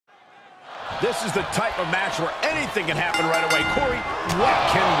This is the type of match where anything can happen right away. Corey, what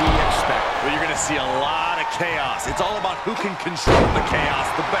can we expect? Well, you're going to see a lot of chaos. It's all about who can control the chaos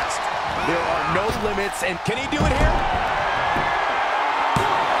the best. There are no limits, and can he do it here?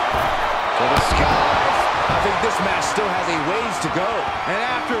 To the skies. I think this match still has a ways to go. And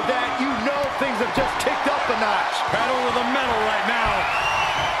after that, you know things have just kicked up a notch. Pedal to the metal right now.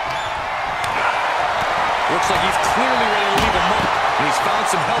 Looks like he's clearly ready to leave a mark, and he's found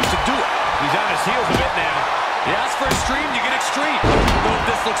some help to do it. He's on his heels a bit now. You ask for extreme, you get extreme. Though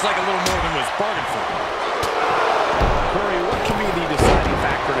this looks like a little more than was bargained for. Corey, what can be the deciding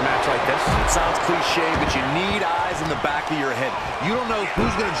factor in a match like this? It sounds cliche, but you need eyes in the back of your head. You don't know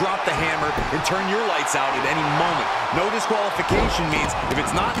who's going to drop the hammer and turn your lights out at any moment. No disqualification means if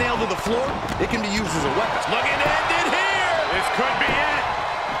it's not nailed to the floor, it can be used as a weapon. Looking to end it here. This could be it.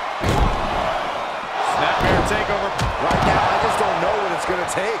 Snapmare takeover. Right now, I just don't know what it's going to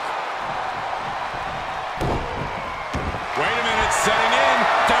take. Wait a minute, setting in.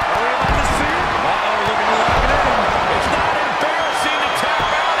 Are we about to see it? Uh-oh, looking to lock it in. It's not embarrassing to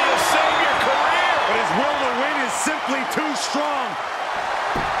tap out. He'll save your career. But his will to win is simply too strong.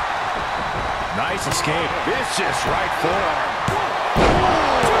 Nice escape. Vicious right forearm.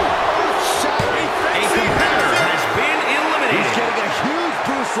 A competitor has been eliminated. He's getting a huge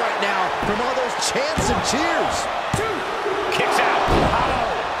boost right now from all those chants and cheers. Kicks out.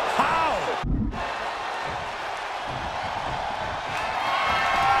 How?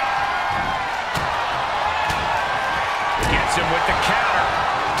 Gets him with the counter.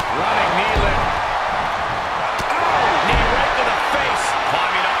 Running knee lift. Oh, knee right to the face.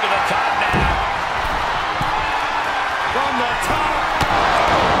 Climbing up to the top now. From the top.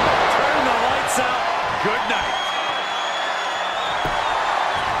 Turn the lights out. Good night.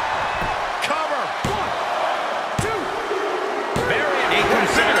 Cover. 1, 2. Very A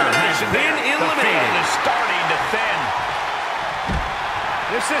competitor has been The eliminated. field is starting to thin.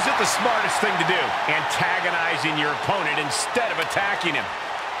 This isn't the smartest thing to do, antagonizing your opponent instead of attacking him.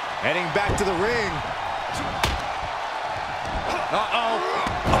 Heading back to the ring. Uh-oh.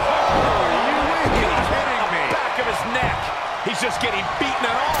 You kidding me? Back of his neck. He's just getting beaten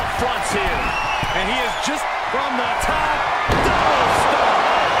on all fronts here. And he is just from the top. Double stomp.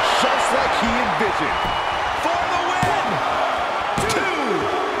 Just like he envisioned. For the win. 2,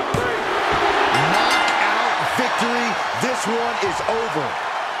 3. Knockout victory. This one is over.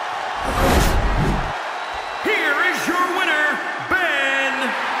 Here is your winner, Ben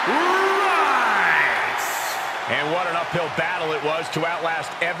Rice. And what an uphill battle it was to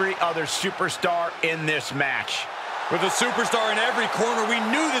outlast every other superstar in this match. With a superstar in every corner, we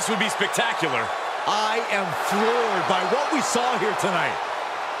knew this would be spectacular. I am floored by what we saw here tonight.